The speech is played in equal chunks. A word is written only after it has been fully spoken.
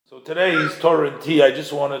So today's Torah and Tea, I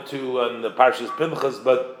just wanted to, on the Parshas Pinchas,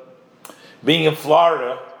 but being in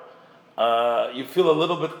Florida, you feel a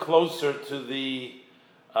little bit closer to the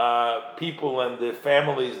people and the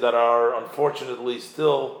families that are unfortunately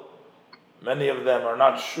still, many of them are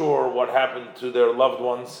not sure what happened to their loved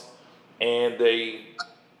ones, and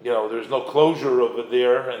there's no closure over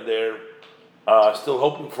there, and they're still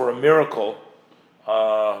hoping for a miracle,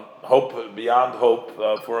 hope beyond hope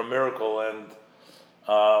for a miracle, and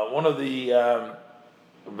one of the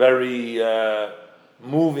very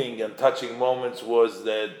moving and touching moments was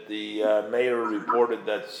that the mayor reported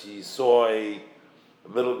that she saw a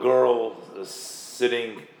little girl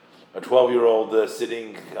sitting, a 12-year-old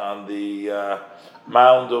sitting on the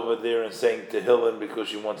mound over there and saying Tehillim because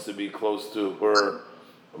she wants to be close to her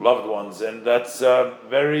loved ones. And that's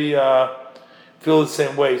very, feel the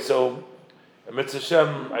same way. So, Mitzvah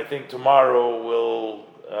Hashem, I think tomorrow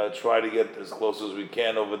we'll try to get as close as we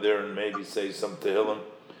can over there and maybe say some Tehillim.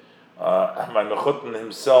 My Mechutin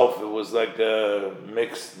himself, it was like a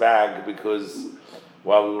mixed bag because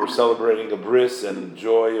while we were celebrating a bris and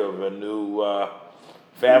joy of a new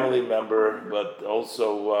family member, but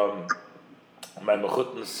also my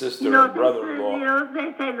Mechutin's sister and brother-in-law.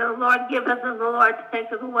 They say the Lord giveth and the Lord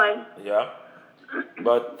taketh away. Yeah.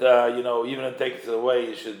 But, even in Take It Away,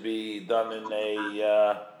 it should be done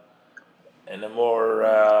in a more,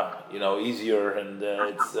 easier, and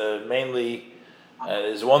it's mainly,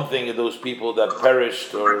 there's one thing of those people that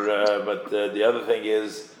perished, but the other thing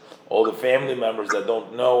is all the family members that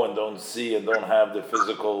don't know and don't see and don't have the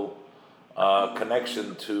physical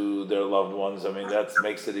connection to their loved ones. I mean, that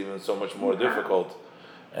makes it even so much more difficult.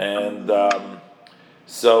 And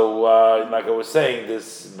so, like I was saying,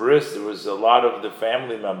 this bris, there was a lot of the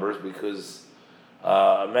family members because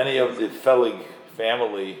many of the Felig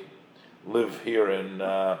family live here in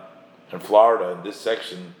Florida, in this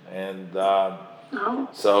section, and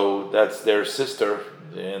so that's their sister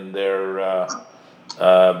and their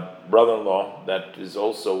brother-in-law that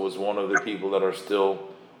was one of the people that are still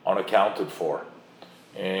unaccounted for,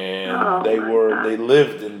 and they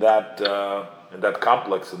lived in that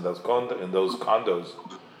complex, in those condos,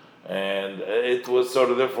 and it was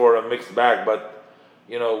sort of therefore a mixed bag. But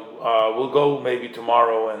we'll go maybe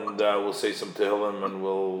tomorrow and we'll say some Tehillim and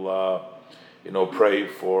we'll pray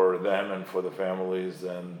for them and for the families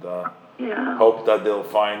and hope that they'll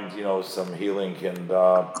find some healing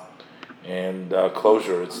and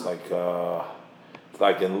closure. It's like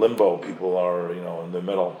in limbo. People are in the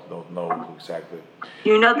middle, don't know exactly. Do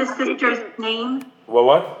you know the sister's name?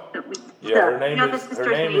 What? Yeah, her name is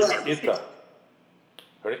Ita.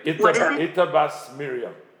 Ita Bas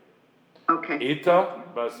Miriam. Okay. Ita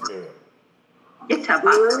Bas Miriam. Ita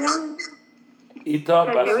Bas. Ita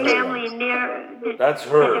Bas Miriam. That's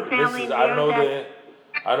her. Ainsworth.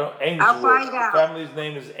 I'll find out. The family's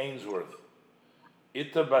name is Ainsworth.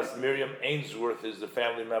 Ita Bas Miriam Ainsworth is the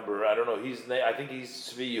family member. I don't know his name. I think he's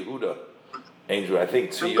Tzvi Yehuda Ainsworth. I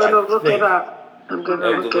think Tzvi. I'm going to look it up. I'm going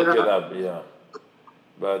to look it up. Yeah.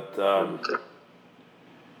 But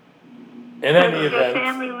in any event, does your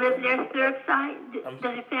family live near Surfside?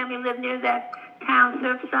 Does your family live near that town,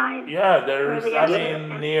 Surfside? Yeah, there's. They're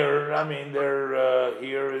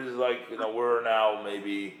here is like we're now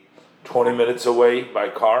maybe 20 minutes away by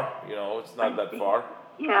car. It's not that far.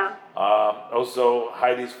 Yeah. Also,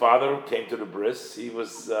 Heidi's father came to the bris. He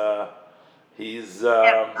was. He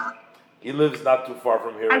lives not too far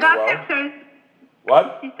from here as well. I got pictures.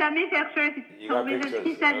 What? He sent me pictures. He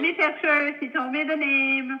sent me pictures. He told me the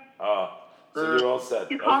name. So you're all set.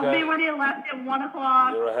 He called me when he left at 1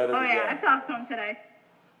 o'clock. You're ahead of the game. I talked to him today.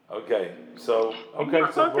 Okay, so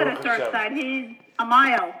He's close to the Surfside. He's a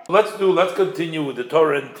mile. Let's continue with the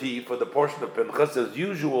Torah and Tea for the portion of Pinchas. As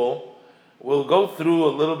usual, we'll go through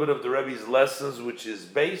a little bit of the Rebbe's lessons, which is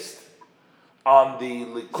based on the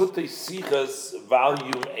Likutei Sichas,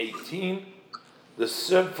 volume 18, the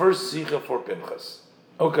first Sicha for Pinchas.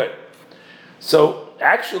 Okay, so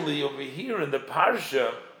actually over here in the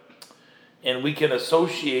Parsha, and we can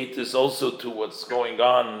associate this also to what's going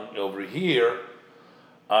on over here,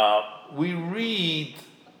 we read,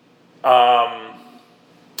 there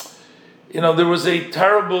was a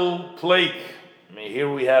terrible plague. I mean, here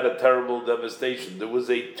we had a terrible devastation. There was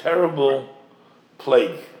a terrible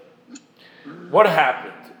plague. What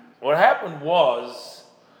happened? What happened was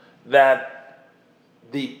that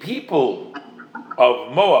the people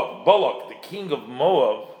of Moab, Balak, the king of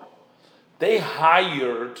Moab, they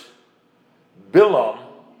hired Bilam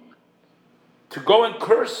to go and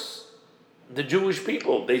curse the Jewish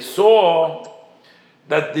people. They saw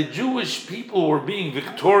that the Jewish people were being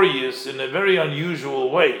victorious in a very unusual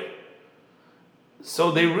way.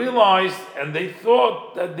 So they realized and they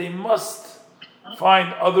thought that they must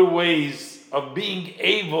find other ways of being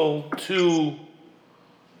able to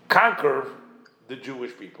conquer the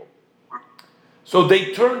Jewish people. So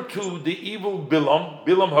they turned to the evil Bilam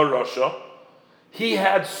Harasha. He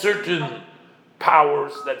had certain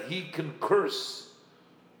powers that he can curse.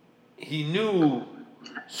 He knew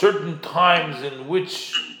certain times in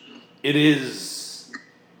which it is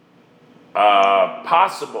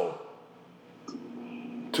possible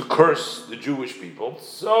to curse the Jewish people.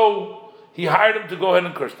 So he hired him to go ahead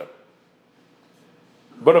and curse them.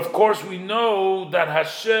 But of course we know that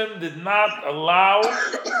Hashem did not allow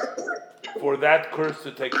for that curse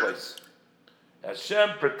to take place.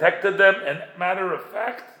 Hashem protected them, and matter of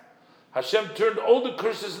fact, Hashem turned all the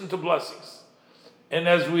curses into blessings. And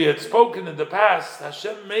as we had spoken in the past,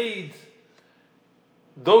 Hashem made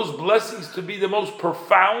those blessings to be the most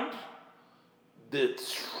profound, the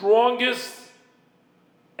strongest,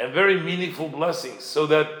 and very meaningful blessings. So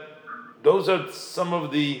that those are some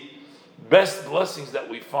of the best blessings that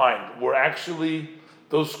we find, were actually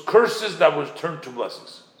those curses that were turned to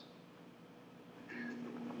blessings.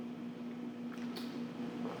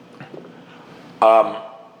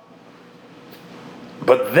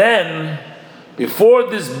 But then, before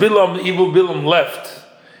this evil Bilam left,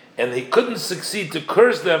 and he couldn't succeed to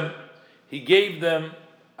curse them, he gave them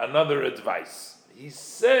another advice. He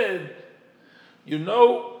said,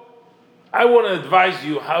 I want to advise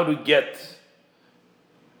you how to get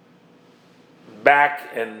back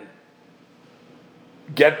and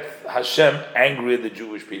get Hashem angry at the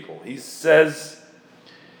Jewish people. He says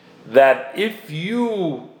that if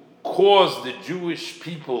you cause the Jewish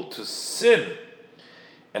people to sin,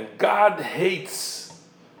 and God hates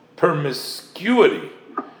promiscuity,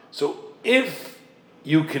 so if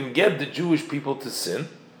you can get the Jewish people to sin,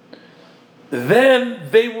 then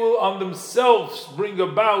they will on themselves bring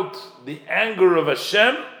about the anger of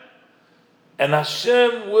Hashem, and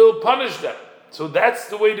Hashem will punish them. So that's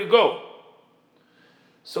the way to go.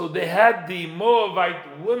 So they had the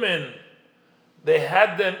Moabite women, they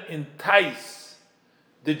had them entice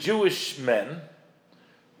the Jewish men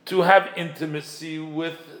to have intimacy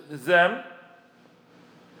with them.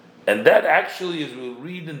 And that actually, as we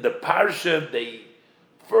read in the Parsha, they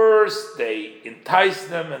enticed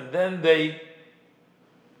them, and then they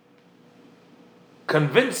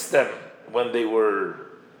convinced them when they were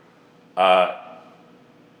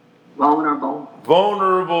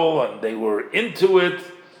vulnerable and they were into it.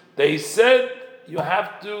 They said, you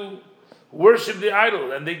have to worship the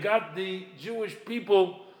idol. And they got the Jewish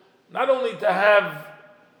people not only to have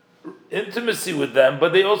intimacy with them,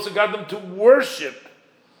 but they also got them to worship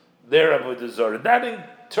their Avodah Zarah. That in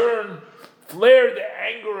turn flared the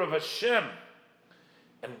anger of Hashem.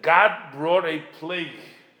 And God brought a plague.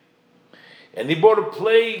 And he brought a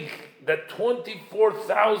plague that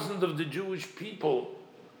 24,000 of the Jewish people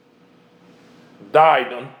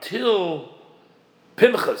died, until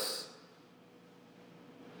Pinchas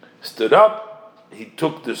stood up, he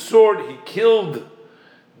took the sword, he killed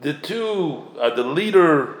the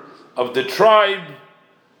leader of the tribe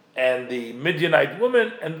and the Midianite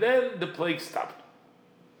woman, and then the plague stopped.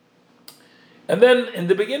 And then in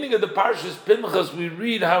the beginning of the Parshas Pinchas, we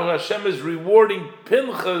read how Hashem is rewarding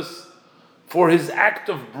Pinchas for his act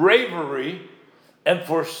of bravery and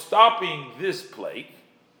for stopping this plague.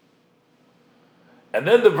 And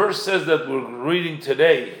then the verse says that we're reading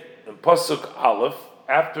today in Pasuk Aleph,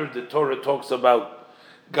 after the Torah talks about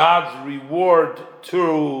God's reward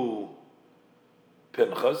to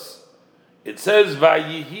Pinchas, it says,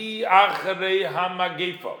 Vayihi acharei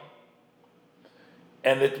hamagefa.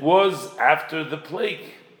 And it was after the plague.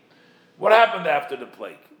 What happened after the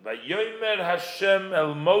plague? Vayomer Hashem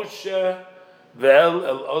el Moshe ve'el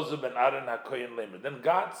Elazar ben Aaron hakohen lemer. Then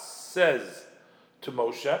God says to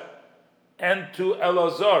Moshe and to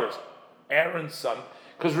Elazar, Aaron's son,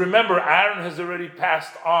 because remember, Aaron has already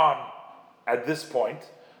passed on at this point.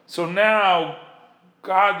 So now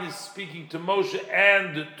God is speaking to Moshe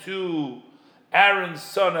and to Aaron's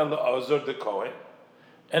son Elazar the Kohen,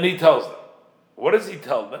 and he tells them. What does he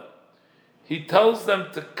tell them? He tells them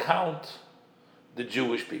to count the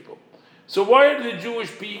Jewish people. So why are the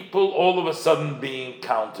Jewish people all of a sudden being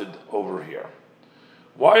counted over here?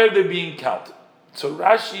 Why are they being counted? So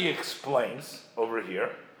Rashi explains over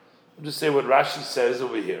here. I'll just say what Rashi says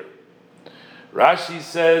over here. Rashi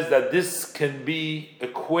says that this can be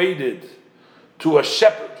equated to a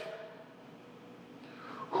shepherd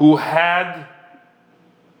who had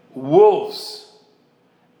wolves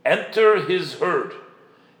enter his herd,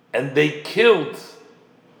 and they killed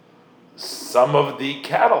some of the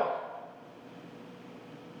cattle.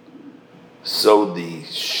 So the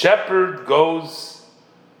shepherd goes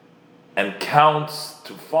and counts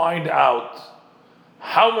to find out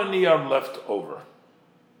how many are left over.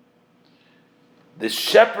 The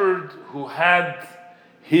shepherd who had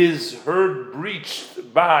his herd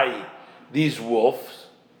breached by these wolves,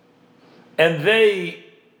 and they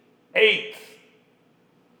ate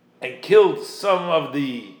and killed some of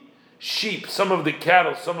the sheep, some of the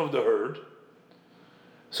cattle, some of the herd.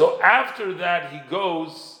 So after that, he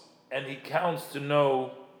goes and he counts to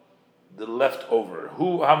know the leftover.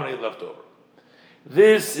 How many left over?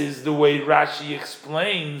 This is the way Rashi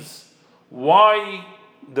explains why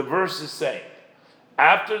the verse is saying,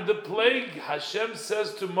 after the plague, Hashem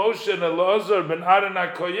says to Moshe and Elazar ben Aaron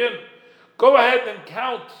HaKohen, go ahead and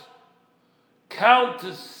count. Count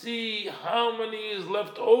to see how many is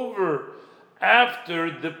left over after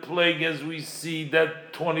the plague, as we see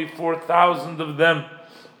that 24,000 of them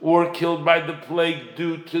were killed by the plague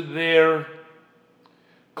due to their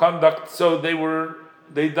conduct. So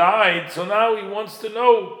they died. So now he wants to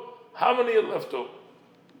know how many are left over.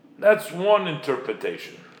 That's one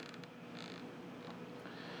interpretation.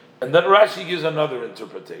 And then Rashi gives another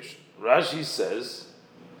interpretation. Rashi says,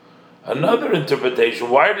 another interpretation,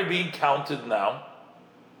 why are they being counted now?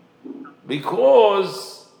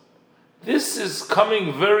 Because this is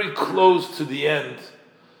coming very close to the end,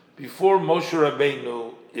 before Moshe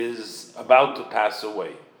Rabbeinu is about to pass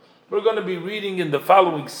away. We're going to be reading in the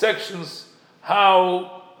following sections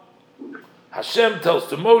how Hashem tells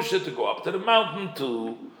to Moshe to go up to the mountain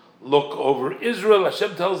to look over Israel.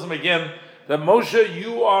 Hashem tells him again that Moshe,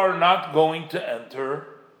 you are not going to enter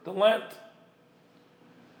the land.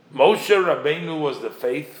 Moshe Rabbeinu was the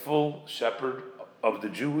faithful shepherd of the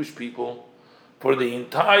Jewish people for the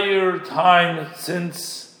entire time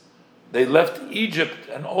since they left Egypt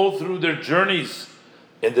and all through their journeys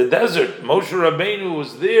in the desert. Moshe Rabbeinu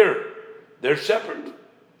was there, their shepherd.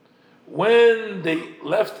 When they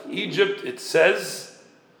left Egypt, it says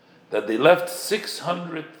that they left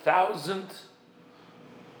 600,000.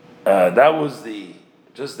 That was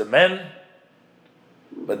just the men,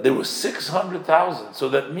 but there was 600,000. So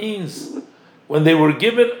that means when they were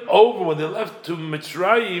given over, when they left to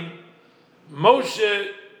Mitzrayim,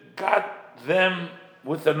 Moshe got them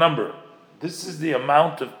with a number. This is the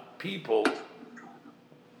amount of people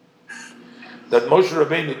that Moshe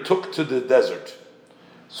Rabbeinu took to the desert.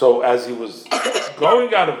 So as he was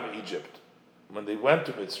going out of Egypt, when they went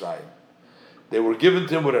to Mitzrayim, they were given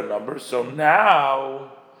to him with a number. So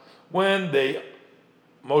now, when Moshe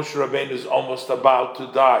Rabbeinu is almost about to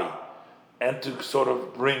die, and to sort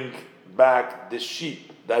of bring back the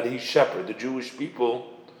sheep that he shepherded, the Jewish people,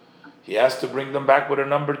 he has to bring them back with a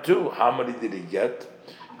number too. How many did he get?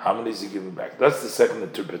 How many is he giving back? That's the second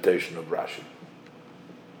interpretation of Rashi.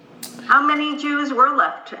 How many Jews were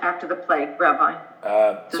left after the plague, Rabbi?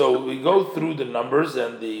 So we go through the numbers,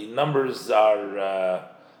 and the numbers are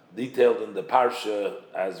detailed in the parsha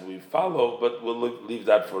as we follow, but we'll leave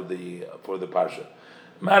that for the parsha.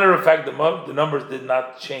 Matter of fact, the numbers did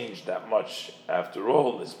not change that much after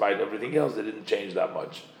all. Despite everything else, they didn't change that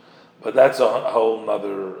much. But that's a whole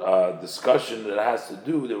other discussion that has to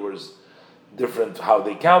do. There was different how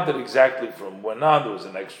they counted exactly from when on. There was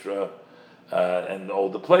an extra and all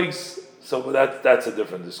the plagues. So that's a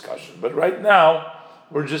different discussion. But right now,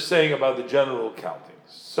 we're just saying about the general counting.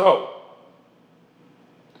 So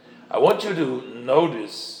I want you to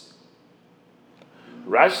notice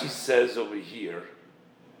Rashi says over here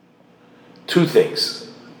two things.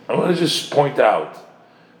 I want to just point out.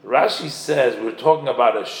 Rashi says we're talking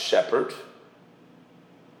about a shepherd,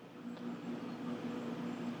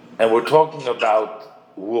 and we're talking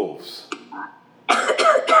about wolves.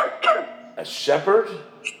 A shepherd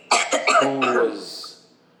who was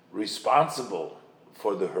responsible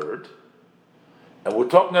for the herd, and we're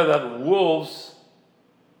talking about wolves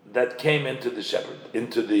that came into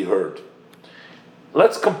the herd.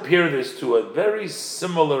 Let's compare this to a very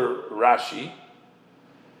similar Rashi,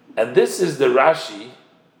 and this is the Rashi.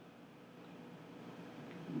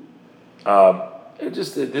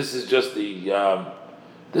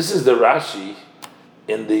 This is the Rashi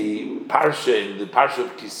in the parsha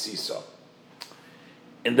of Kisisa.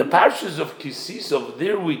 In the parshas of Kisisa,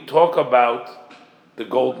 there we talk about the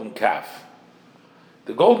golden calf.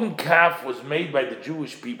 The golden calf was made by the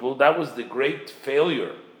Jewish people. That was the great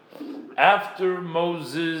failure after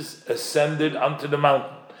Moses ascended onto the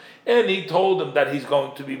mountain, and he told them that he's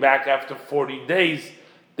going to be back after 40 days.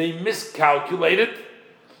 They miscalculated,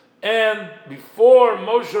 and before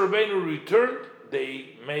Moshe Rabbeinu returned,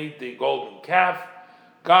 they made the golden calf.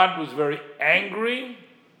 God was very angry,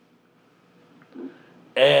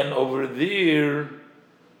 and over there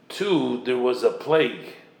 2 there was a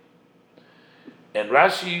plague. And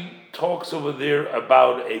Rashi talks over there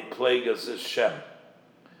about a plague as Hashem.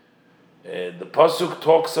 The Pasuk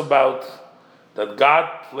talks about that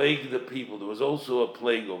God plagued the people. There was also a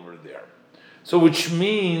plague over there. So which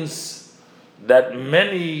means that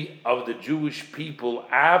many of the Jewish people,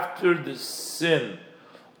 after the sin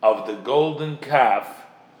of the golden calf,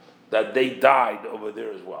 that they died over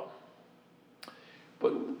there as well.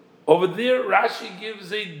 But over there, Rashi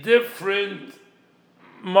gives a different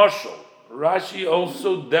mashal. Rashi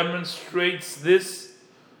also demonstrates this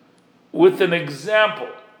with an example.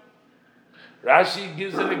 Rashi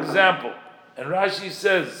gives an example, and Rashi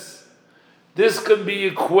says, this can be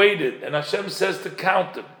equated, and Hashem says to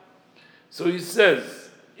count them. So he says,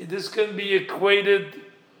 this can be equated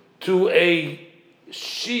to a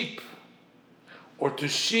sheep, or to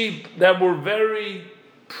sheep that were very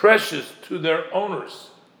precious to their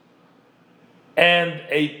owners, and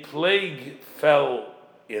a plague fell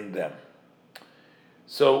in them.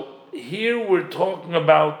 So here we're talking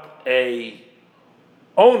about a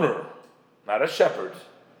owner, not a shepherd,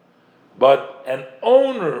 but an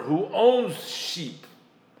owner who owns sheep,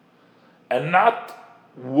 and not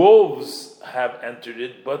wolves have entered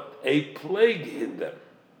it, but a plague hit them.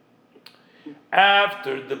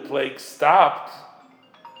 After the plague stopped,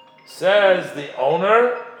 says the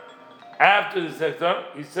owner, after the sector,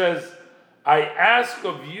 he says, I ask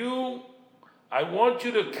of you, I want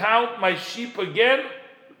you to count my sheep again,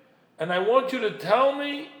 and I want you to tell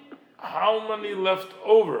me how many left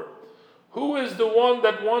over. Who is the one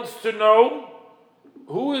that wants to know?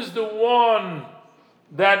 Who is the one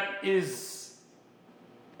that is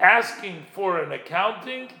asking for an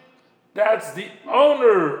accounting? That's the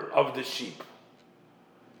owner of the sheep.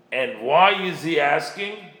 And why is he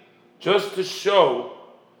asking? Just to show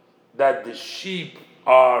that the sheep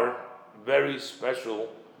are very special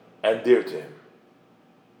and dear to him.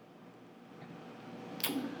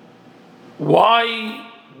 Why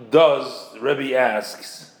does, Rebbe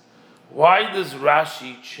asks, why does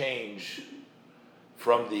Rashi change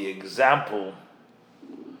from the example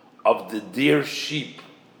of the dear sheep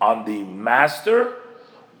on the master,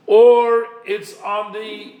 or it's on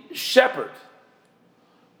the shepherd?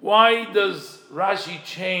 Why does Rashi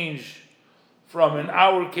change from, in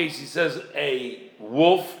our case, he says a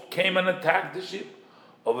wolf came and attacked the sheep?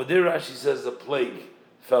 Over there, Rashi says the plague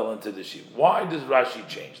fell into the sheep. Why does Rashi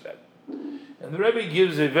change that? And the Rebbe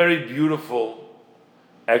gives a very beautiful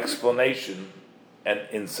explanation and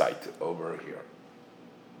insight over here.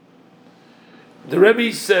 The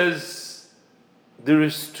Rebbe says there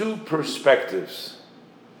is two perspectives.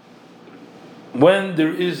 When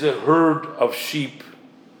there is a herd of sheep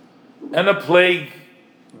and a plague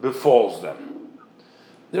befalls them,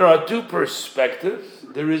 there are two perspectives.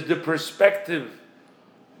 There is the perspective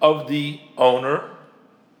of the owner,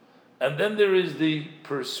 and then there is the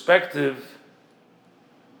perspective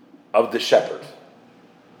of the shepherd.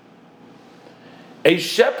 A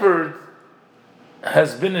shepherd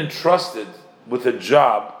has been entrusted with a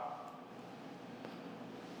job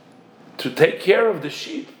to take care of the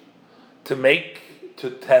sheep, to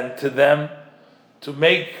tend to them, to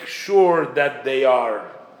make sure that they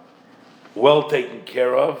are well taken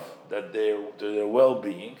care of, that their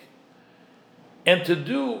well-being, and to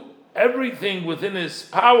do everything within his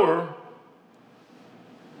power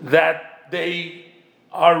that they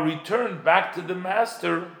are returned back to the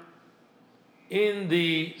master in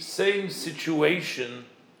the same situation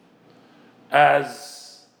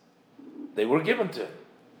as they were given to him.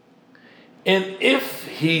 And if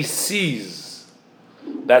he sees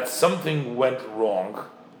that something went wrong,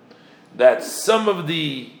 that some of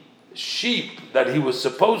the sheep that he was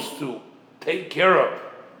supposed to take care of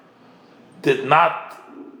did not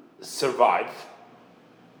survive,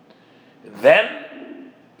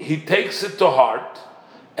 then he takes it to heart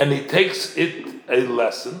and he takes it a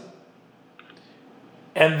lesson,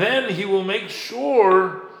 and then he will make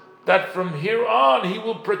sure that from here on he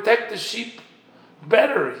will protect the sheep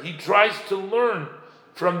better. He tries to learn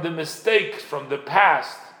from the mistakes, from the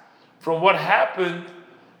past, from what happened,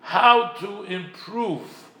 how to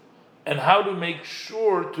improve and how to make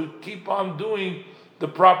sure to keep on doing the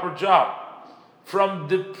proper job. From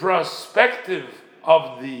the perspective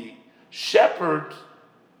of the shepherd,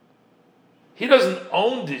 he doesn't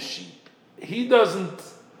own the sheep. He doesn't,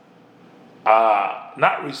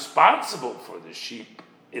 not responsible for the sheep.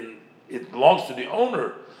 It belongs to the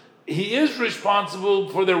owner. He is responsible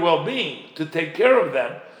for their well-being, to take care of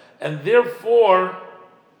them, and therefore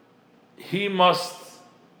he must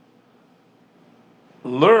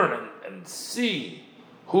learn and see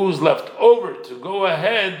who's left over to go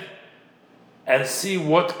ahead and see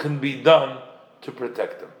what can be done to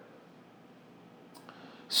protect them.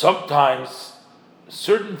 Sometimes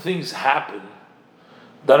certain things happen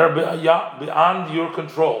that are beyond your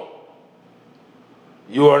control.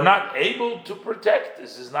 You are not able to protect.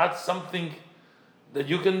 This is not something that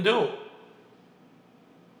you can do.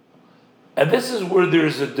 And this is where there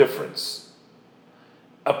is a difference.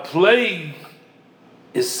 A plague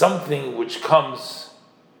is something which comes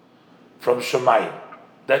from Shemayim,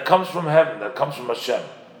 that comes from heaven, that comes from Hashem.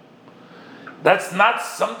 That's not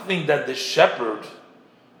something that the shepherd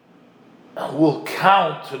will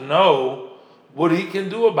count to know what he can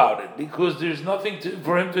do about it, because there's nothing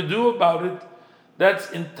for him to do about it.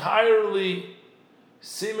 That's entirely,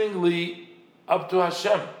 seemingly, up to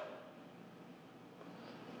Hashem.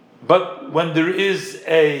 But when there is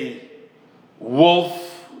a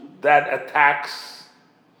wolf that attacks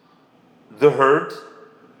the herd,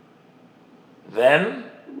 then,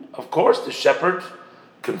 of course, the shepherd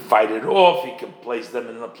can fight it off. He can place them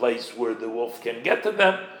in a place where the wolf can get to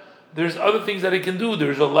them. There's other things that he can do.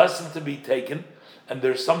 There's a lesson to be taken, and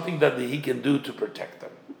there's something that he can do to protect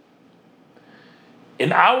them.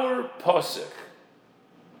 In our pasuk,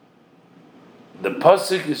 the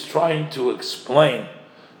pasuk is trying to explain.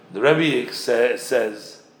 The Rebbe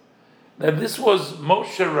says that this was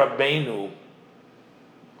Moshe Rabbeinu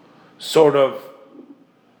sort of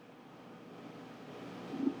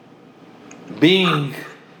being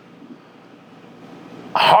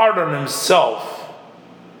hard on himself,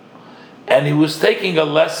 and he was taking a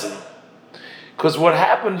lesson. Because what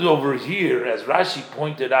happened over here, as Rashi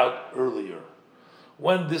pointed out earlier,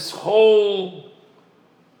 when this whole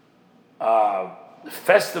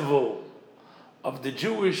festival of the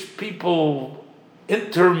Jewish people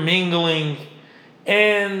intermingling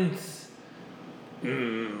and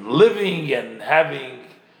living and having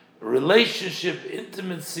relationship,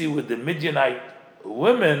 intimacy with the Midianite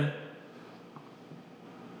women,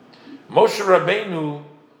 Moshe Rabbeinu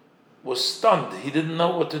was stunned. He didn't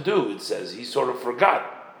know what to do, it says. He sort of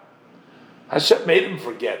forgot. Hashem made him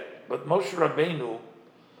forget, but Moshe Rabbeinu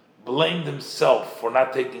blamed himself for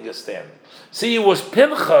not taking a stand. See, it was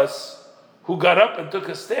Pinchas who got up and took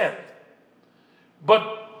a stand.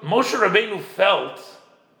 But Moshe Rabbeinu felt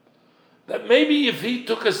that maybe if he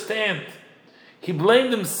took a stand, he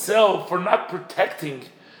blamed himself for not protecting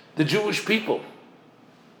the Jewish people.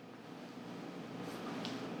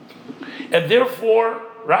 And therefore,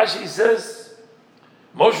 Rashi says,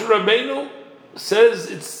 Moshe Rabbeinu says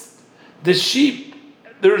it's the sheep.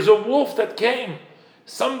 There's a wolf that came.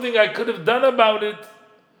 Something I could have done about it,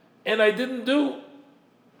 and I didn't do.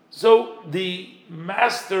 So the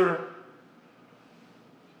master,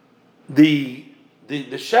 the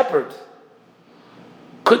shepherd,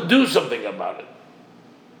 could do something about it.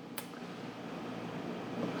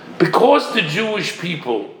 Because the Jewish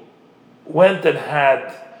people went and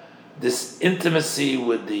had this intimacy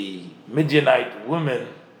with the Midianite women,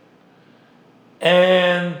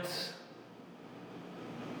 and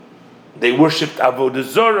they worshipped Avodah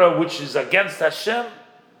Zorah, which is against Hashem.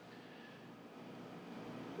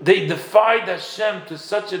 They defied Hashem to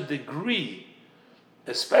such a degree,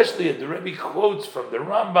 especially, the Rebbe quotes from the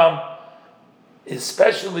Rambam,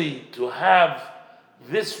 especially to have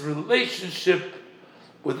this relationship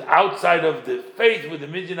with outside of the faith with the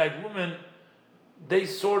Midianite woman. They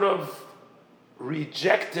sort of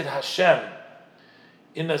rejected Hashem.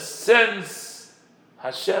 In a sense,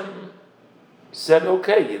 Hashem said,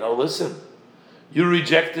 okay, listen, you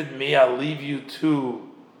rejected me, I'll leave you to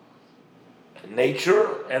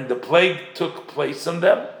nature, and the plague took place on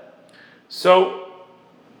them. So,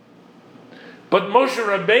 but Moshe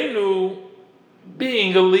Rabbeinu,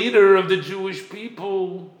 being a leader of the Jewish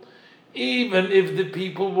people, even if the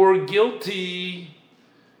people were guilty,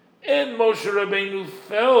 and Moshe Rabbeinu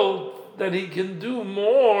felt that he can do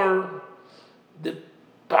more, the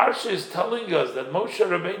Parsha is telling us that Moshe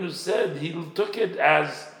Rabbeinu said he took it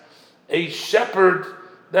as a shepherd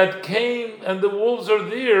that came and the wolves are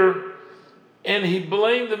there, and he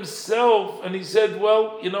blamed himself, and he said,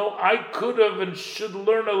 well, I could have and should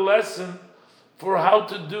learn a lesson for how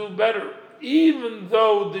to do better. Even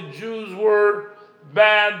though the Jews were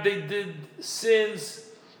bad, they did sins,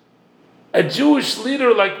 a Jewish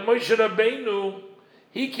leader like Moshe Rabbeinu,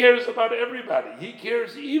 he cares about everybody. He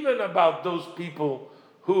cares even about those people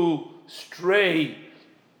who stray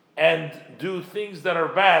and do things that are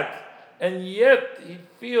bad, and yet he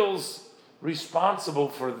feels responsible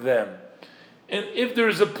for them. And if there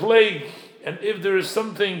is a plague, and if there is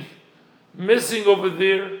something missing over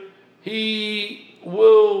there, he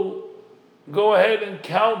will go ahead and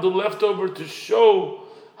count the leftover to show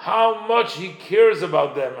how much he cares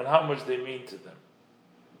about them and how much they mean to them.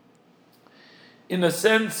 In a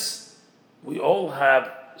sense, we all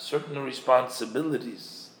have certain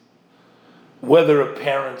responsibilities, whether a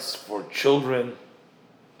parents for children,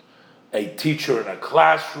 a teacher in a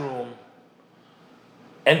classroom,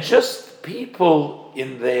 and just people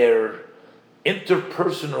in their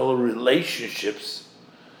interpersonal relationships.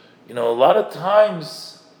 A lot of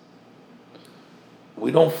times we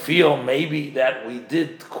don't feel maybe that we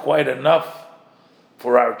did quite enough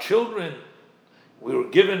for our children. We were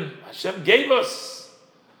given, Hashem gave us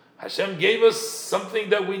something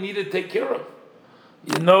that we need to take care of.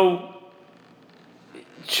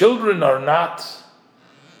 Children are not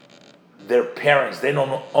their parents. They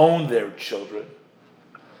don't own their children.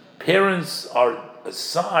 Parents are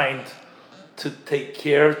assigned to take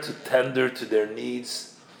care, to tender to their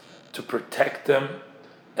needs, to protect them,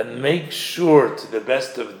 and make sure to the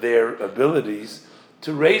best of their abilities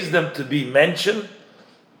to raise them to be mentioned,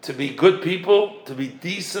 to be good people, to be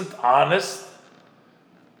decent, honest,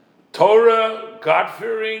 Torah,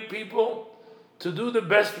 God-fearing people, to do the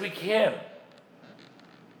best we can.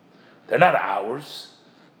 They're not ours.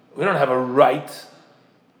 We don't have a right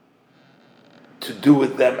to do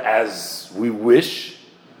with them as we wish.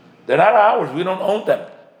 They're not ours. We don't own them.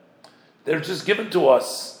 They're just given to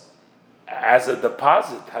us as a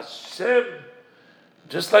deposit. Hashem,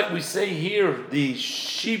 just like we say here, the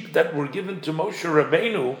sheep that were given to Moshe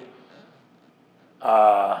Rabbeinu,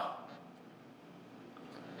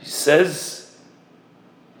 he says,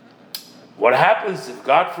 what happens if,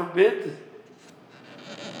 God forbid,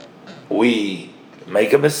 we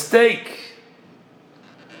make a mistake?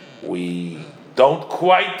 We don't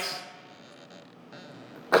quite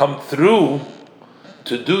come through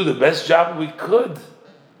to do the best job we could.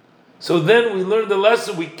 So then we learn the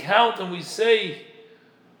lesson, we count and we say,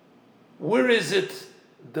 where is it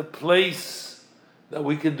the place that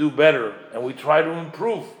we can do better? And we try to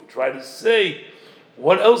improve. We try to say,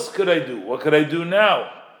 what else could I do? What could I do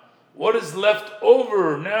now? What is left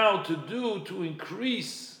over now to do to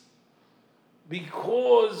increase?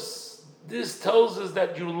 Because this tells us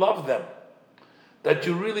that you love them, that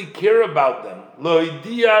you really care about them. To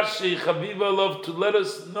let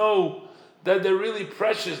us know that they're really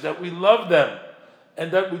precious, that we love them,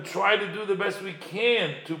 and that we try to do the best we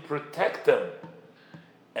can to protect them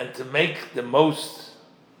and to make the most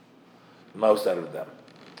out of them.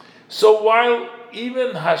 So while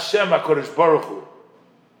even Hashem HaKadosh Baruch Hu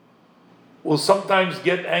will sometimes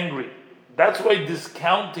get angry, that's why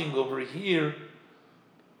discounting over here,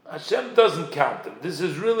 Hashem doesn't count them. This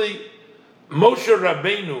is really Moshe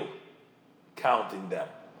Rabbeinu counting them.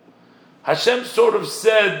 Hashem sort of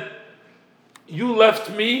said, you left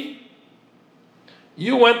me,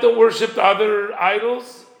 you went and worshipped other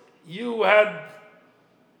idols, you had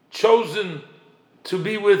chosen to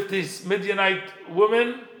be with this Midianite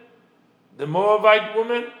woman, the Moabite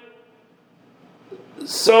woman,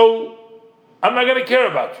 so I'm not going to care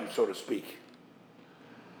about you, so to speak.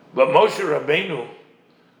 But Moshe Rabbeinu,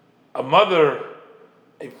 a mother,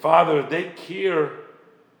 a father, they care.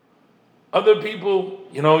 Other people,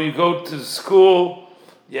 you go to school,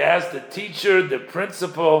 you ask the teacher, the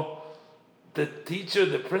principal. The teacher,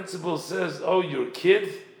 the principal says, oh, your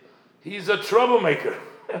kid, he's a troublemaker.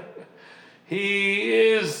 He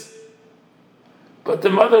is. But the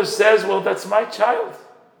mother says, well, that's my child.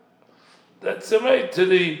 That's right. To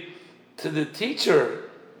the teacher,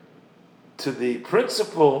 to the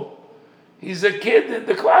principal, he's a kid in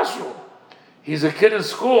the classroom. He's a kid in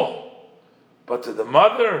school. But to the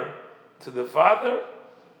mother, to the father,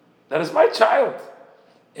 that is my child.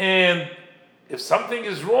 And if something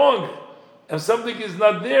is wrong and something is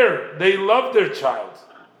not there, they love their child.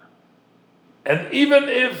 And even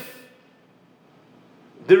if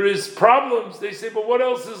there is problems, they say, but what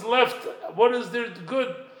else is left? What is there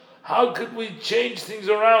good? How could we change things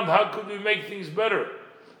around? How could we make things better?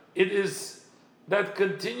 It is that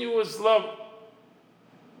continuous love.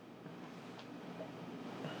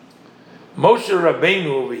 Moshe Rabbeinu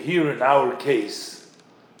over here in our case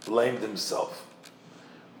blamed himself.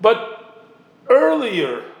 But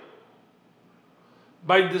earlier,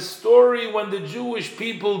 by the story when the Jewish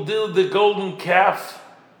people did the golden calf,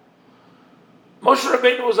 Moshe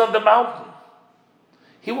Rabbeinu was on the mountain.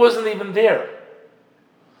 He wasn't even there.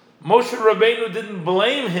 Moshe Rabbeinu didn't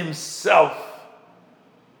blame himself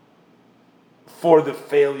for the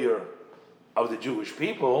failure of the Jewish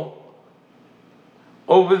people.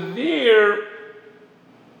 Over there,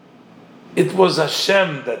 it was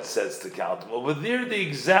Hashem that says to count them. Over there, the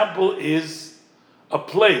example is a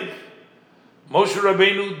plague. Moshe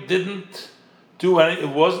Rabbeinu didn't do anything.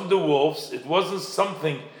 It wasn't the wolves. It wasn't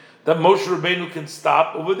something that Moshe Rabbeinu can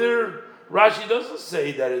stop. Over there, Rashi doesn't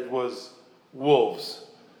say that it was wolves,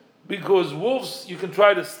 because wolves you can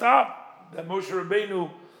try to stop. That Moshe Rabbeinu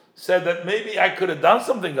said that maybe I could have done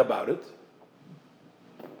something about it.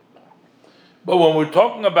 But when we're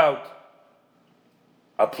talking about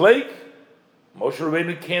a plague, Moshe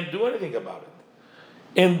Rabbeinu can't do anything about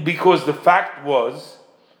it. And because the fact was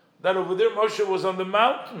that over there Moshe was on the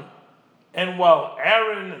mountain, and while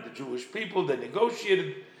Aaron and the Jewish people, they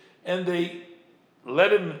negotiated and they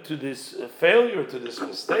led him to this failure, to this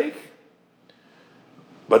mistake.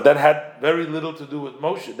 But that had very little to do with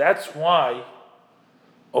Moshe. That's why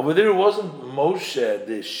over there it wasn't Moshe,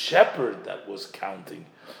 the shepherd, that was counting.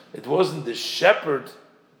 It wasn't the shepherd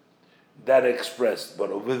that expressed,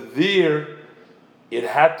 but over there it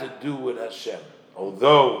had to do with Hashem.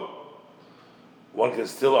 Although one can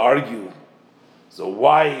still argue, so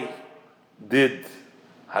why did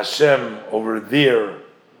Hashem over there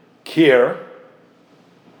care?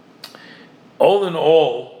 All in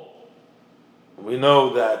all, we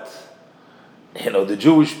know that the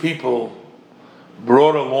Jewish people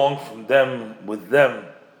brought along with them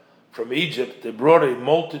from Egypt, they brought a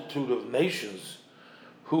multitude of nations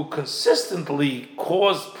who consistently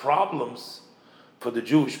caused problems for the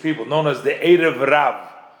Jewish people, known as the Erev Rav.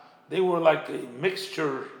 They were like a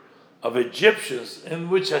mixture of Egyptians, in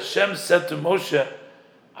which Hashem said to Moshe,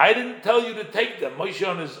 I didn't tell you to take them. Moshe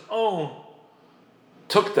on his own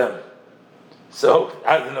took them. So,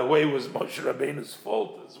 in a way, it was Moshe Rabbeinu's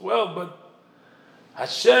fault as well, but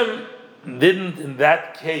Hashem didn't, in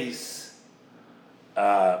that case,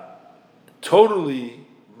 totally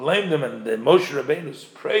blame them. And then Moshe Rabbeinu's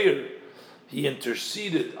prayer, he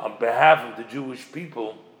interceded on behalf of the Jewish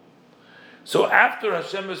people. So after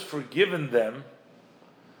Hashem has forgiven them,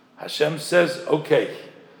 Hashem says, okay,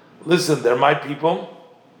 listen, they're my people,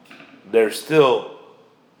 they're still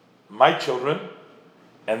my children,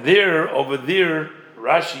 and over there,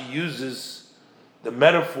 Rashi uses the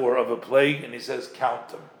metaphor of a plague, and he says, count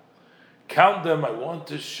them. Count them, I want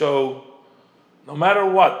to show, no matter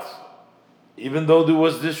what, even though there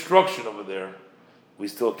was destruction over there, we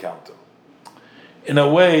still count them. In a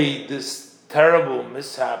way, this terrible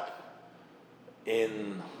mishap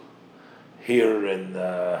here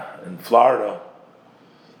in Florida,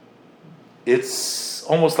 it's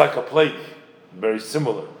almost like a plague, very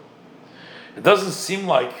similar. It doesn't seem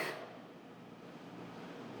like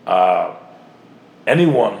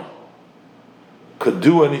anyone could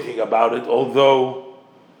do anything about it, although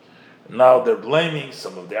now they're blaming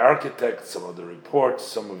some of the architects, some of the reports,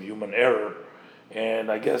 some of human error,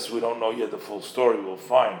 and I guess we don't know yet the full story. We'll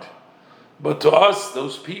find. But to us,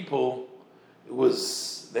 those people,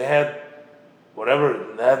 they had whatever,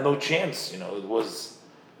 they had no chance. It was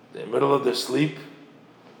the middle of their sleep,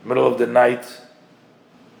 middle of the night,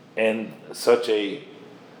 and such a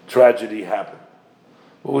tragedy happened.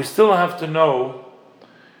 But we still have to know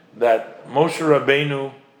that Moshe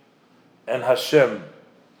Rabbeinu and Hashem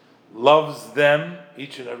loves them,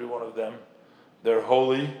 each and every one of them. They're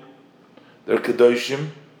holy, they're Kedoshim,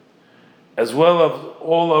 as well as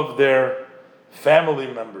all of their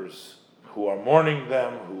family members who are mourning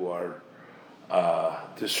them, who are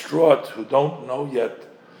distraught, who don't know yet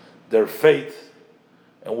their fate.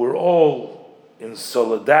 And we're all in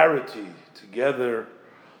solidarity together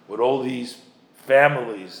with all these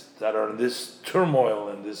families that are in this turmoil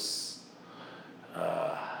and this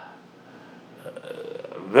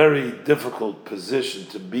very difficult position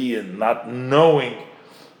to be in, not knowing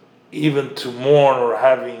even to mourn or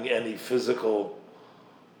having any physical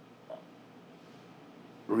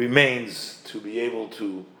remains to be able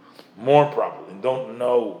to mourn properly, and don't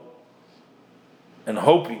know, and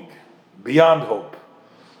hoping beyond hope.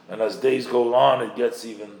 And as days go on, it gets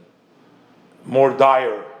even more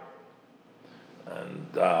dire.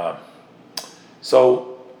 And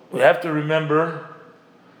so we have to remember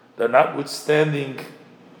that notwithstanding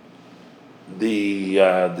the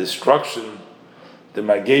destruction, the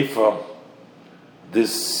Magefa,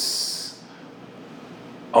 this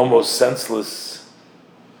almost senseless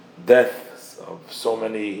death of so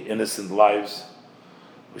many innocent lives,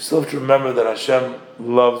 we still have to remember that Hashem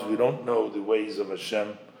loves. We don't know the ways of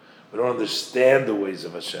Hashem. We don't understand the ways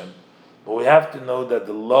of Hashem. But we have to know that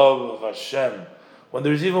the love of Hashem, when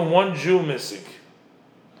there's even one Jew missing,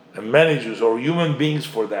 and many Jews, or human beings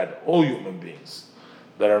for that, all human beings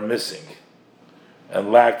that are missing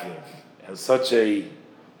and lacking, and such a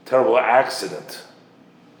terrible accident,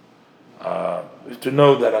 we have to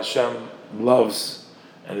know that Hashem loves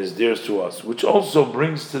and is dear to us, which also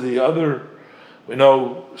brings to the other, we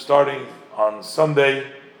know, starting on Sunday,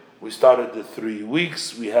 We started the 3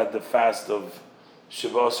 weeks. We had the fast of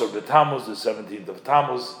Shavuos or B'Tammuz, the 17th of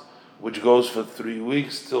Tammuz, which goes for 3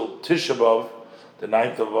 weeks till Tisha B'Av, the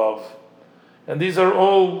 9th of Av. And these are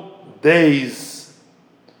all days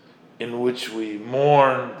in which we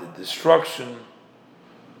mourn the destruction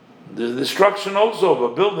also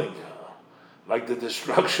of a building, like the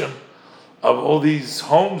destruction of all these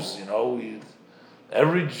homes.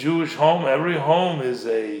 Every Jewish home, every home is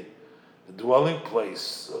a dwelling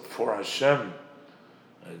place for Hashem.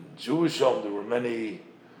 A Jewish home, there were many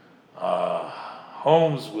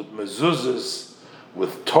homes with mezuzahs,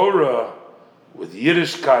 with Torah, with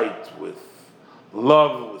Yiddishkeit, with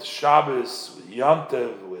love, with Shabbos, with Yom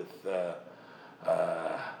Tov, with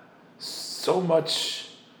so much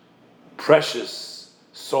precious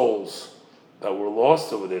souls that were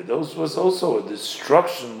lost over there. Those was also a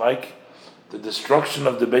destruction, like the destruction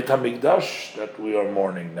of the Beit HaMikdash that we are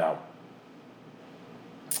mourning now.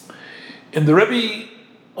 And the Rebbe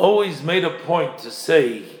always made a point to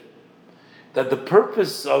say that the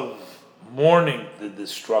purpose of mourning the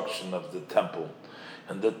destruction of the temple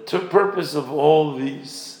and the purpose of all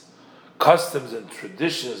these customs and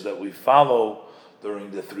traditions that we follow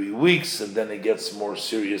during the 3 weeks, and then it gets more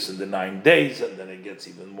serious in the 9 days, and then it gets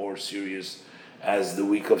even more serious as the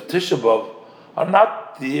week of Tisha B'Av, are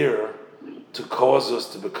not there to cause us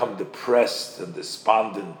to become depressed and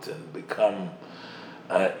despondent and become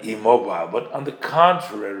immobile, but on the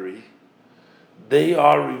contrary, they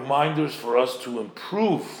are reminders for us to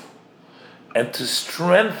improve and to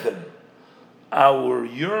strengthen our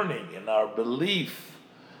yearning and our belief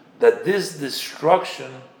that this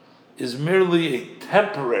destruction is merely a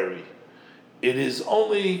temporary. It is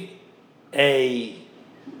only a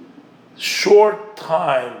short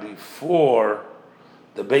time before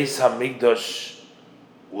the Beis HaMikdash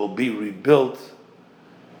will be rebuilt,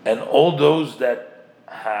 and all those that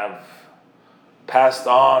have passed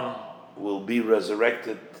on will be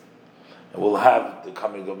resurrected, and we'll have the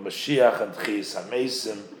coming of Mashiach and Chiyas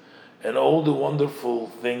HaMesim, and all the wonderful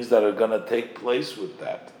things that are going to take place with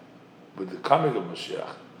that, with the coming of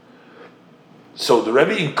Mashiach. So the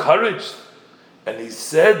Rebbe encouraged, and he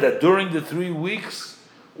said that during the 3 weeks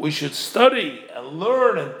we should study and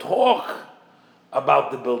learn and talk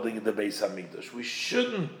about the building of the Beis HaMikdash. We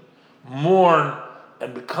shouldn't mourn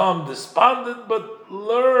and become despondent, but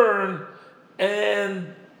learn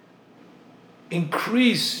and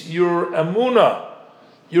increase your emunah,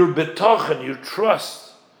 your betachon, your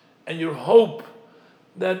trust, and your hope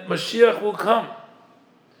that Mashiach will come.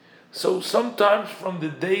 So sometimes from the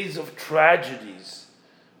days of tragedies,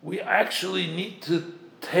 we actually need to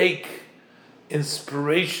take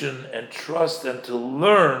inspiration and trust and to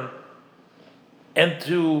learn and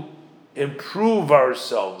to improve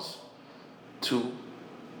ourselves to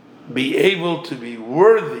be able to be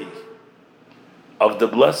worthy of the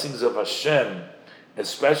blessings of Hashem,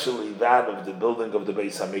 especially that of the building of the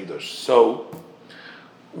Beis HaMikdash. So,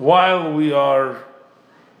 while we are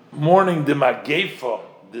mourning the Magefa,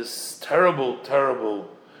 this terrible, terrible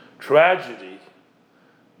tragedy,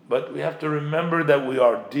 but we have to remember that we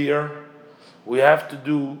are dear. We have to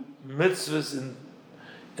do mitzvahs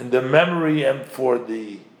in the memory and for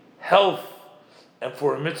the health and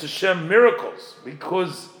for Mitzvah Shem miracles,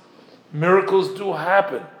 because miracles do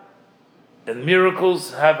happen, and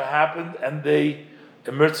miracles have happened, and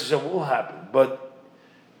Mitzvah Shem will happen. But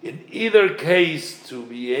in either case, to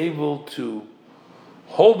be able to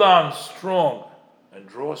hold on strong and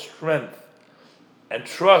draw strength and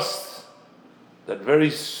trust that very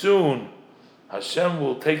soon Hashem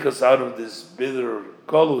will take us out of this bitter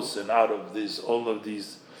galus and out of all of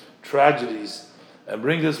these tragedies and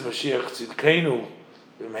bring us Mashiach Tzidkenu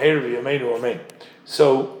B'mheir V'yameinu Amen.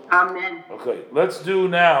 So, Amen. Okay, let's do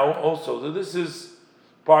now also. So this is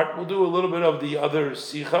part. We'll do a little bit of the other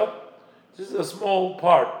sicha. This is a small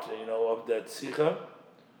part, of that sicha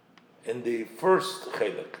in the first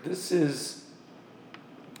chelik.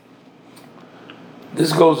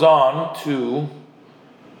 This goes on to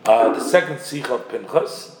the second sicha of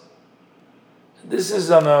Pinchas. This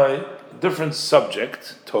is on a different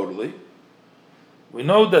subject totally. We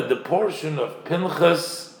know that the portion of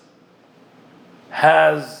Pinchas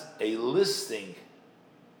has a listing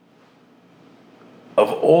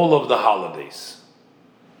of all of the holidays.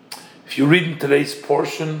 If you read in today's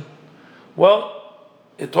portion,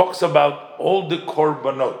 it talks about all the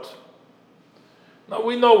korbanot. Now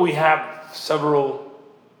we know we have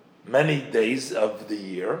many days of the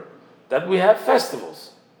year that we have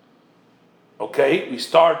festivals. Okay, we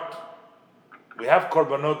have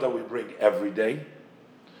korbanot that we bring every day.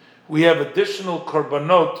 We have additional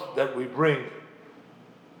korbanot that we bring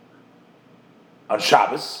on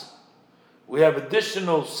Shabbos. we have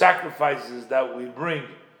additional sacrifices that we bring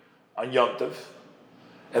on Yom Tov,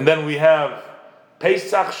 and then we have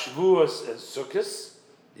Pesach, Shavuos, and Sukkot,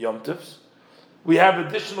 Yom Tovs. We have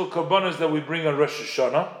additional korbanos that we bring on Rosh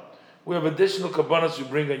Hashanah. We have additional korbanos we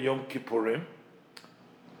bring on Yom Kippurim.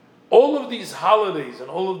 All of these holidays and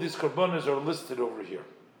all of these korbanos are listed over here.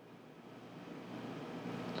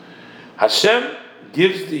 Hashem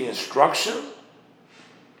gives the instruction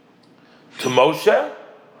to Moshe,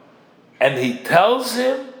 and he tells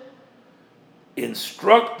him,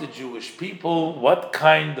 instruct the Jewish people what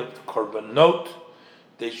kind of korbanot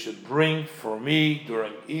they should bring for me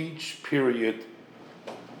during each period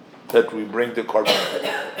that we bring the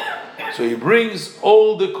korbanot. So he brings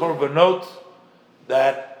all the korbanot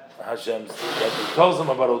that Hashem, that he tells them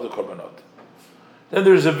about all the korbanot. Then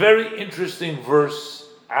there's a very interesting verse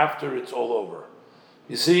after it's all over.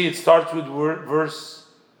 You see, it starts with verse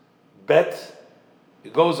Bet.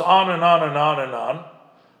 It goes on and on and on and on.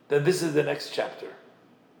 Then this is the next chapter.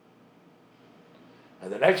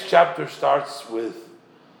 And the next chapter starts with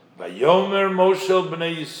Vayomer Moshe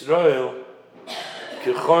b'nei Yisrael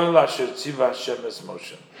kichol asher tziva Hashem es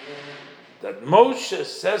Moshe. That Moshe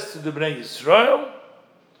says to the Bnei Yisrael,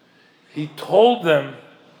 he told them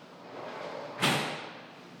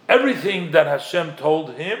everything that Hashem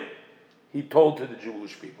told him, he told to the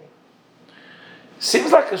Jewish people.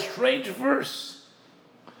 Seems like a strange verse.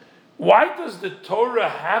 Why does the Torah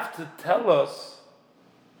have to tell us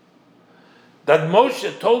that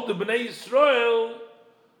Moshe told the Bnei Yisrael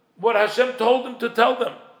what Hashem told him to tell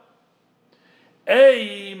them?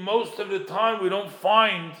 Most of the time we don't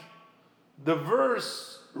find the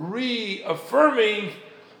verse reaffirming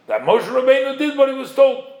that Moshe Rabbeinu did what he was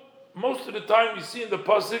told. Most of the time we see in the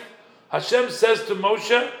pasuk, Hashem says to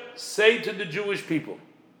Moshe, say to the Jewish people.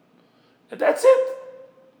 And that's it.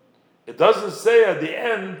 It doesn't say at the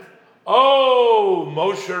end,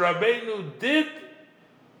 Moshe Rabbeinu did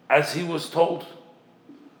as he was told.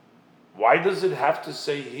 Why does it have to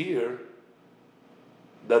say here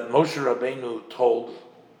that Moshe Rabbeinu told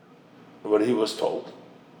what he was told?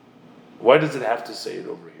 Why does it have to say it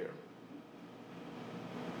over here?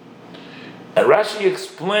 And Rashi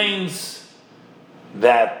explains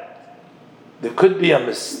that there could be a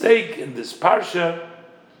mistake in this parsha,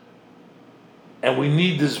 and we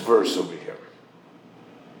need this verse over here.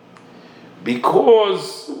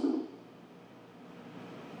 Because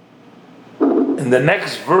in the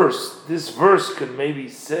next verse, this verse could maybe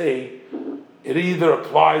say it either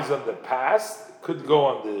applies on the past, could go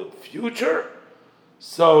on the future.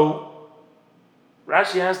 So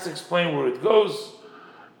Rashi has to explain where it goes.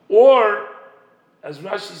 Or, as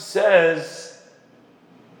Rashi says,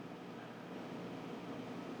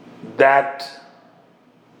 that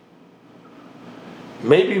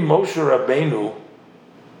maybe Moshe Rabbeinu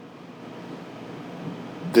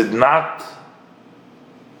did not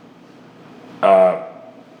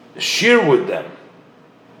share with them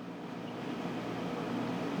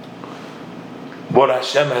what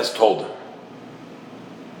Hashem has told him.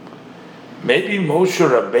 Maybe Moshe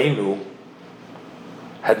Rabbeinu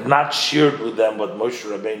had not shared with them what Moshe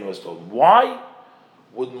Rabbeinu was told. Why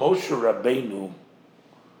would Moshe Rabbeinu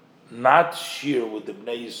not share with the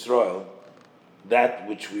Bnei Yisrael that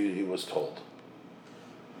which he was told?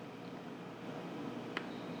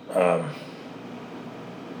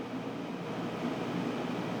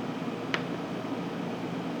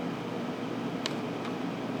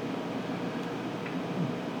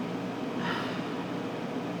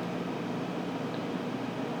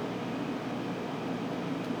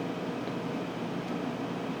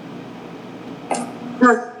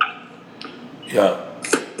 Yeah.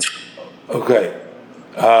 Okay.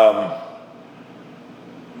 I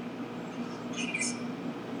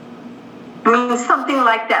mean, something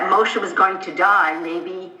like that. Moshe was going to die.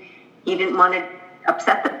 Maybe he didn't want to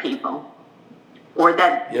upset the people, or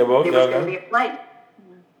that there was going to be a flight.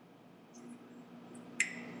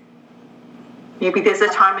 Maybe there's a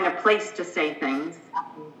time and a place to say things.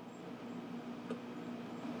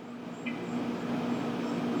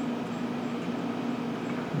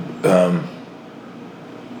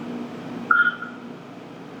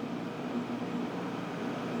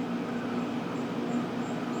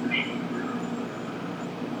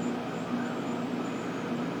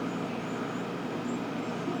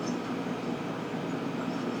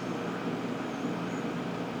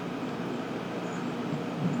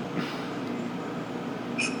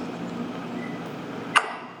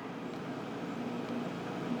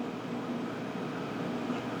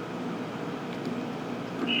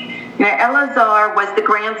 Now, Eleazar was the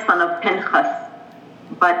grandson of Pinchas,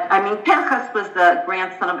 but I mean, Pinchas was the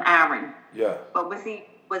grandson of Aaron. Yeah. But was he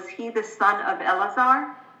was he the son of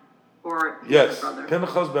Eleazar? Or his Yes, brother?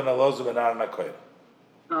 Pinchas ben Elazar ben Aaron HaKohen.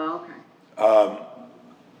 Oh, okay.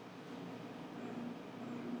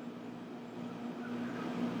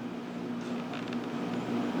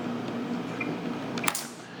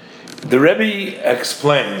 The Rebbe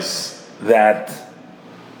explains that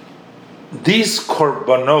these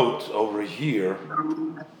korbanot over here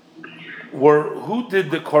who did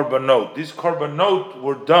the korbanot? These korbanot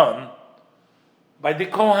were done by the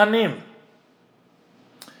Kohanim.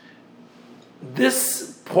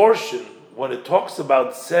 This portion, when it talks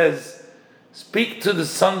about, says, speak to the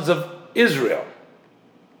sons of Israel.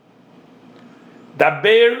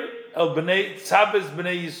 Daber el bnei tzabes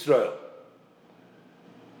bnei Yisrael.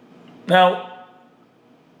 Now,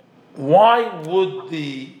 why would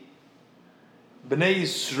the Bnei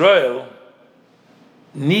Yisrael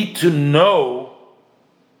need to know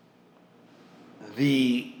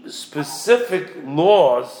the specific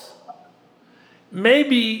laws?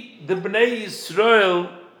 Maybe the Bnei Yisrael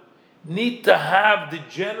need to have the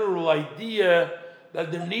general idea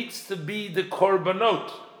that there needs to be the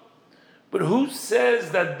korbanot. But who says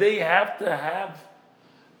that they have to have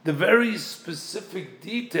the very specific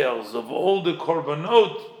details of all the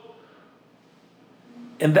korbanot?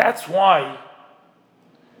 And that's why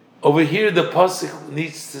over here the pasuk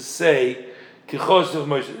needs to say Kichosh of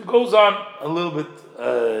Moshe. It goes on a little bit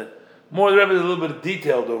more. The Rebbe is a little bit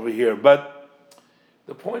detailed over here, but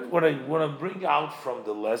the point what I want to bring out from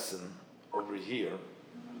the lesson over here,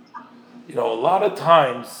 a lot of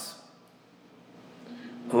times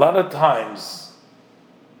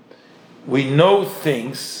we know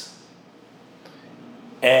things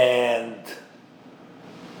and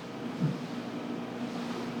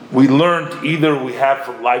we learned either we have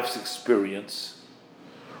from life's experience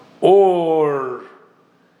or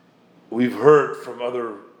we've heard from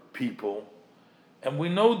other people, and we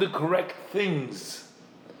know the correct things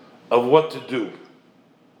of what to do.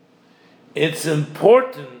 It's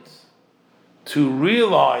important to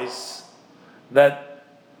realize that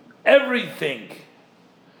everything,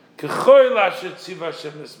 that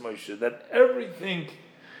everything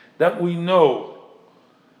that we know,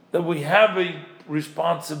 that we have a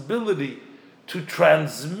responsibility to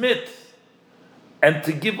transmit and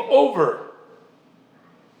to give over,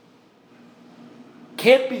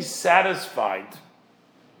 can't be satisfied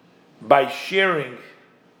by sharing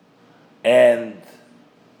and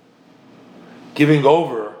giving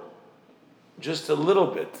over just a little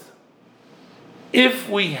bit. If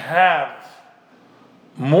we have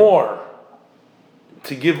more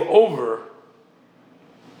to give over,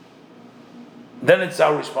 then it's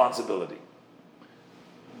our responsibility.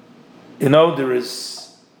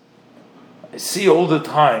 I see all the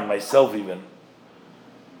time, myself even,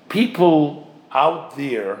 people out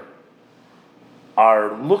there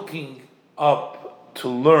are looking up to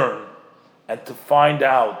learn and to find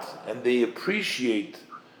out, and they appreciate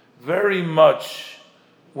very much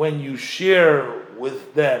when you share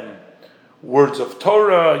with them words of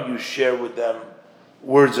Torah, you share with them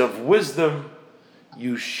words of wisdom,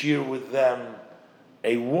 you share with them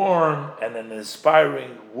a warm and an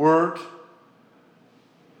inspiring word.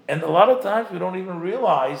 And a lot of times we don't even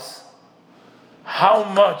realize how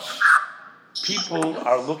much people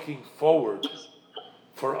are looking forward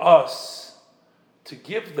for us to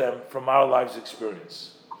give them from our life's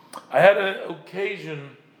experience. I had an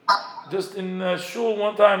occasion just in shul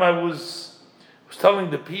one time. I was telling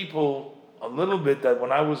the people a little bit that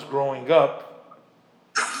when I was growing up,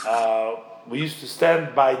 we used to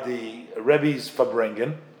stand by the Rebbe's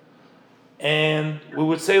Fabrengen, and we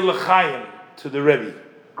would say L'chaim to the Rebbe.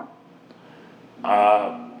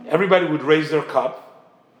 Everybody would raise their cup,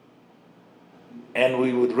 and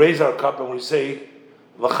we would raise our cup and we say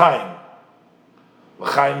L'chaim.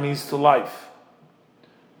 L'chaim means to life.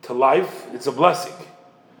 To life, it's a blessing.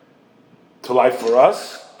 To life for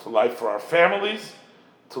us, to life for our families,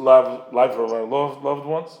 to life for our loved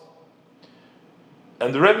ones.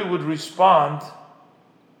 And the Rebbe would respond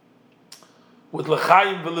with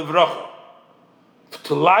L'chaim v'livracha,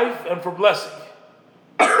 to life and for blessing.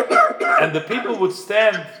 And the people would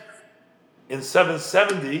stand in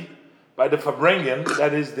 770 by the Fabrengen,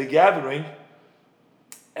 that is the gathering,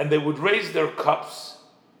 and they would raise their cups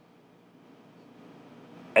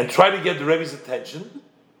and try to get the Rebbe's attention.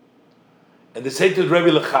 And they say to the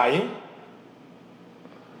Rebbe L'chaim,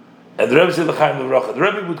 and the Rebbe said L'chaim v'livracha. The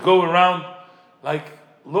Rebbe would go around like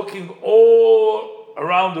looking all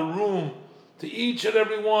around the room to each and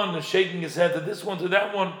every one and shaking his head to this one, to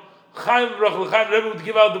that one. Chaim v'livracha, L'chaim. The Rebbe would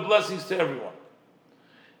give out the blessings to everyone.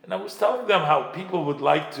 And I was telling them how people would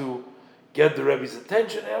like to get the Rebbe's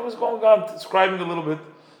attention, and I was going on describing a little bit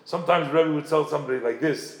Sometimes Rebbe would tell somebody like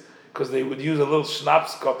this, because they would use a little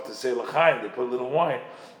schnapps cup to say l'chaim, they put a little wine,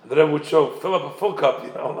 and the Rebbe would show, fill up a full cup,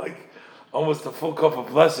 like almost a full cup of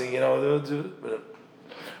blessing,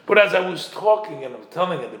 But as I was talking and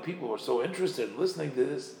telling, and the people were so interested in listening to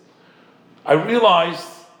this, I realized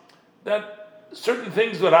that certain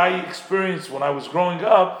things that I experienced when I was growing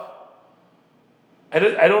up, I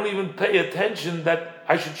don't even pay attention that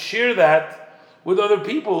I should share that with other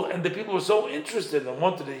people, and the people were so interested and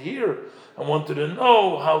wanted to hear and wanted to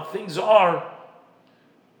know how things are.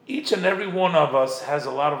 Each and every one of us has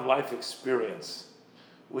a lot of life experience.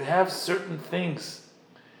 We have certain things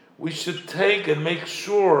we should take and make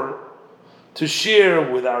sure to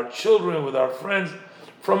share with our children, with our friends,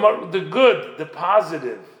 from the good, the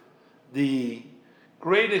positive, the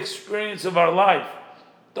great experience of our life.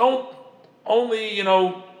 Don't only,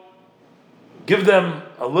 give them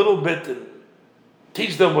a little bit and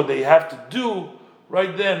teach them what they have to do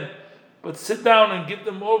right then, but sit down and give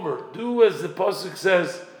them over. Do as the Pasuk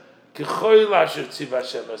says, Moshe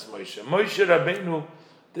Rabbeinu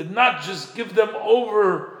did not just give them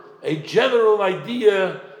over a general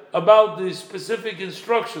idea about the specific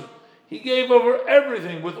instruction. He gave over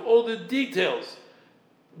everything with all the details.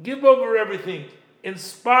 Give over everything.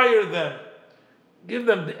 Inspire them. Give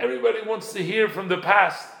them. Everybody wants to hear from the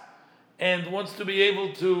past and wants to be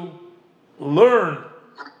able to learn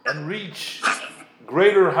and reach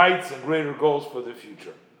greater heights and greater goals for the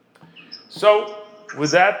future. So,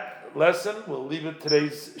 with that lesson, we'll leave it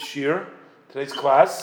today's class.